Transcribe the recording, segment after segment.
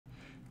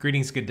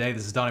Greetings, good day.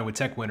 This is Donnie with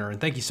Tech Winner, and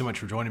thank you so much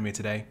for joining me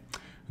today.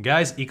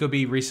 Guys,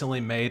 Ecobee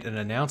recently made an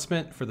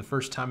announcement. For the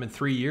first time in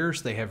 3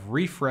 years, they have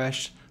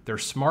refreshed their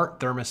smart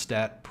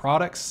thermostat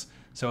products.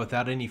 So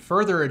without any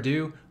further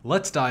ado,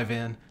 let's dive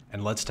in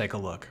and let's take a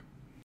look.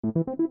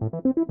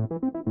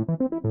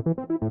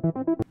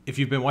 If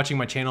you've been watching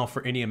my channel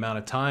for any amount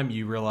of time,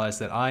 you realize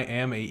that I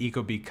am a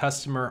Ecobee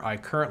customer. I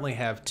currently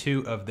have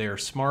 2 of their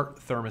smart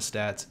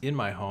thermostats in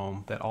my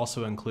home that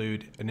also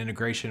include an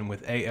integration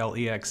with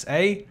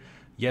ALEXA.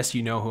 Yes,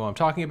 you know who I'm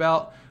talking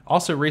about.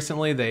 Also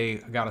recently, they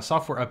got a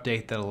software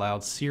update that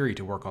allowed Siri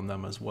to work on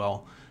them as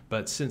well.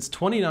 But since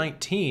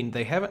 2019,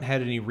 they haven't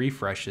had any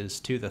refreshes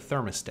to the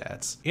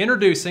thermostats.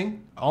 Introducing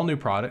an all new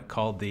product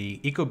called the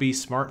Ecobee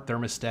Smart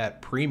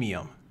Thermostat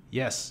Premium.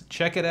 Yes,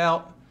 check it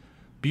out.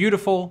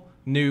 Beautiful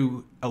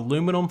new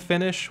aluminum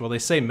finish. Well, they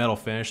say metal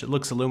finish. It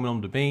looks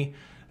aluminum to me.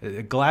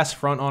 A glass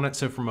front on it.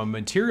 So from a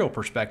material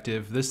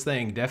perspective, this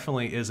thing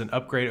definitely is an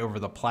upgrade over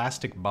the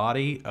plastic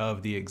body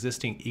of the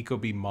existing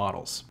Ecobee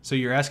models. So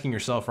you're asking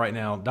yourself right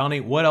now, Donnie,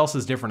 what else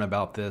is different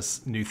about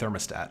this new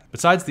thermostat?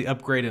 Besides the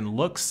upgrade in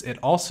looks, it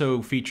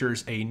also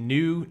features a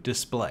new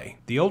display.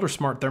 The older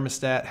smart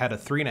thermostat had a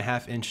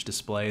 3.5-inch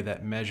display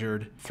that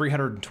measured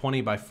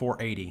 320 by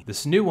 480.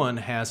 This new one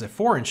has a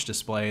 4-inch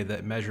display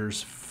that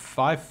measures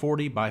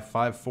 540 by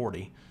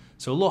 540.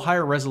 So a little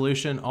higher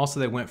resolution.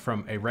 Also, they went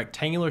from a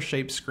rectangular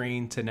shaped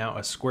screen to now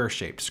a square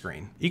shaped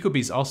screen.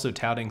 Ecobee's also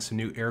touting some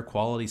new air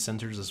quality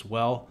sensors as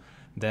well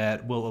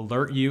that will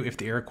alert you if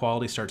the air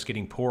quality starts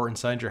getting poor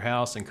inside your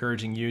house,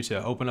 encouraging you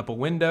to open up a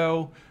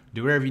window,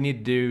 do whatever you need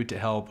to do to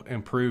help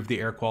improve the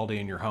air quality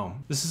in your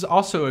home. This is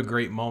also a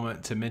great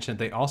moment to mention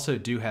they also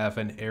do have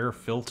an air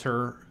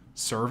filter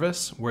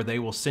service where they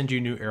will send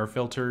you new air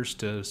filters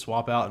to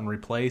swap out and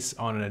replace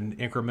on an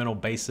incremental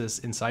basis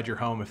inside your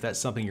home if that's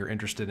something you're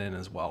interested in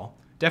as well.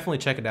 Definitely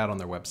check it out on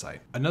their website.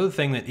 Another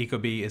thing that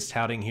Ecobee is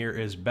touting here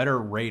is better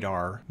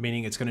radar,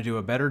 meaning it's going to do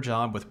a better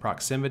job with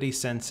proximity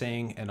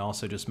sensing and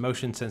also just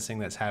motion sensing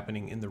that's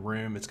happening in the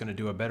room. It's going to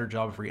do a better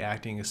job of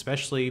reacting,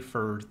 especially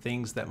for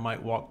things that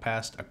might walk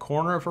past a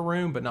corner of a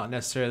room, but not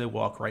necessarily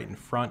walk right in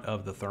front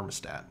of the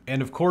thermostat.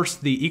 And of course,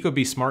 the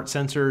Ecobee smart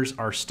sensors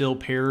are still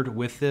paired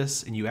with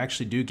this, and you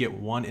actually do get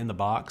one in the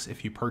box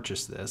if you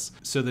purchase this.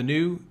 So the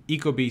new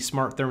Ecobee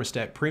Smart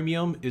Thermostat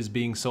Premium is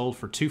being sold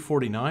for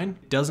 $249.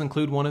 It does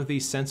include one of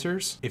these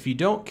sensors. If you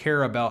don't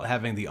care about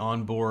having the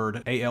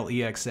onboard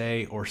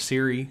ALEXA or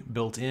Siri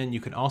built in, you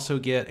can also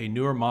get a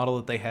newer model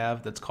that they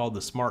have that's called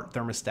the Smart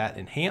Thermostat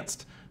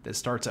Enhanced that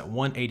starts at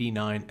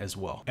 $189 as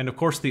well. And of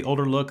course, the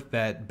older look,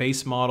 that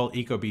base model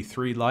Ecobee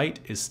 3 Lite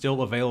is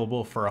still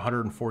available for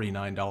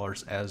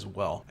 $149 as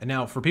well. And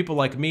now for people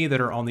like me that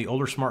are on the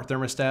older smart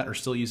thermostat or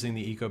still using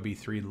the Ecobee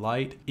 3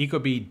 Lite,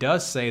 Ecobee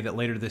does say that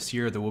later this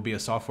year there will be a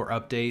software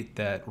update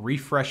that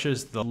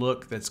refreshes the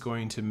look that's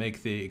going to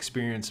make the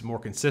experience more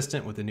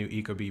consistent with the new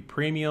Ecobee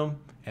Premium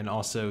and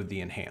also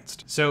the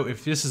Enhanced. So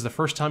if this is the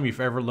first time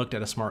you've ever looked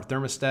at a smart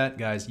thermostat,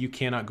 guys, you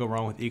cannot go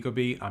wrong with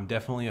Ecobee. I'm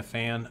definitely a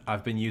fan.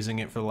 I've been using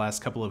it for the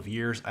last couple of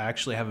years. I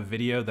actually have a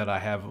video that I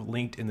have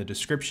linked in the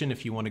description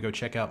if you want to go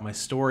check out my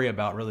story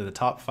about really the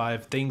top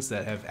 5 things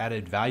that have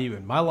added value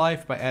in my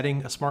life by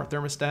adding a smart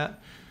thermostat.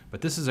 But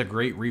this is a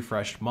great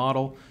refreshed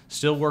model.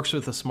 Still works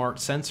with the smart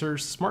sensors.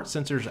 Smart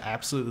sensors are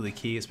absolutely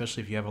key,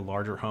 especially if you have a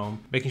larger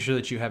home, making sure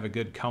that you have a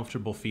good,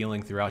 comfortable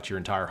feeling throughout your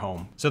entire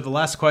home. So the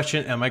last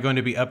question, am I going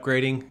to be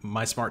upgrading?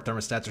 My smart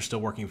thermostats are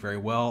still working very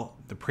well.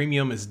 The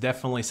Premium is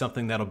definitely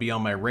something that'll be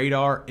on my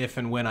radar if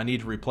and when I need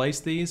to replace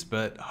these,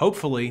 but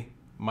hopefully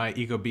my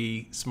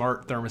Ecobee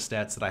smart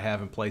thermostats that I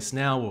have in place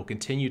now will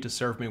continue to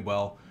serve me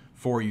well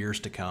for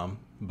years to come.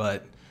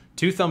 But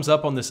 2 thumbs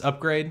up on this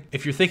upgrade.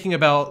 If you're thinking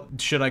about,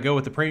 should I go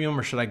with the Premium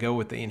or should I go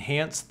with the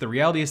Enhanced? The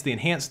reality is the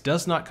Enhanced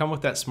does not come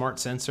with that smart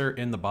sensor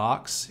in the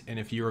box. And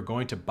if you are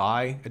going to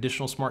buy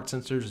additional smart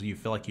sensors, you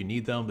feel like you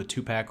need them, the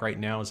 2-pack right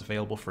now is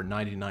available for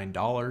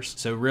 $99.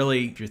 So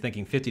really, if you're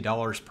thinking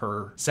 $50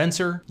 per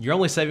sensor, you're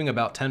only saving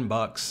about 10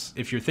 bucks.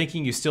 If you're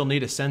thinking you still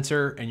need a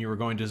sensor and you were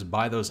going to just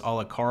buy those a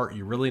la carte,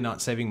 you're really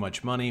not saving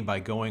much money by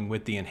going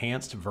with the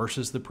Enhanced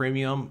versus the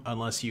Premium,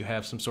 unless you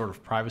have some sort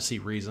of privacy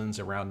reasons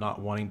around not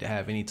wanting to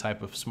have any type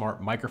of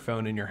smart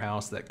microphone in your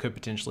house that could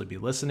potentially be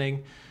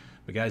listening.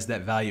 But guys,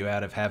 that value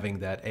out of having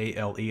that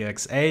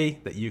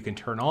ALEXA that you can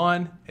turn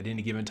on at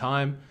any given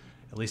time,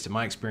 at least in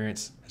my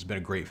experience, has been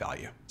a great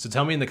value. So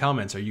tell me in the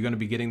comments, are you going to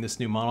be getting this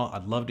new model?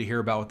 I'd love to hear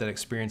about what that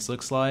experience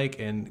looks like.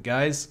 And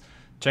guys,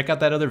 check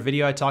out that other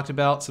video I talked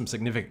about, some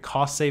significant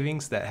cost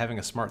savings that having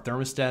a smart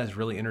thermostat has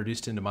really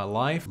introduced into my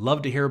life.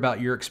 Love to hear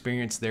about your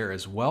experience there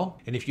as well.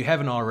 And if you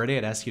haven't already,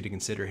 I'd ask you to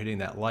consider hitting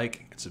that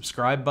like and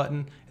subscribe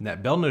button and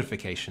that bell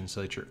notification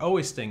so that you're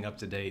always staying up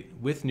to date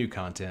with new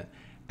content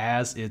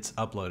as it's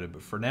uploaded.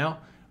 But for now,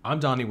 I'm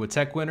Donnie with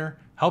Tech Winner,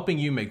 helping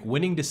you make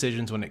winning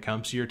decisions when it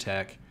comes to your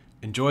tech.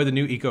 Enjoy the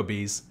new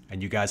Ecobees,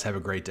 and you guys have a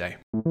great day.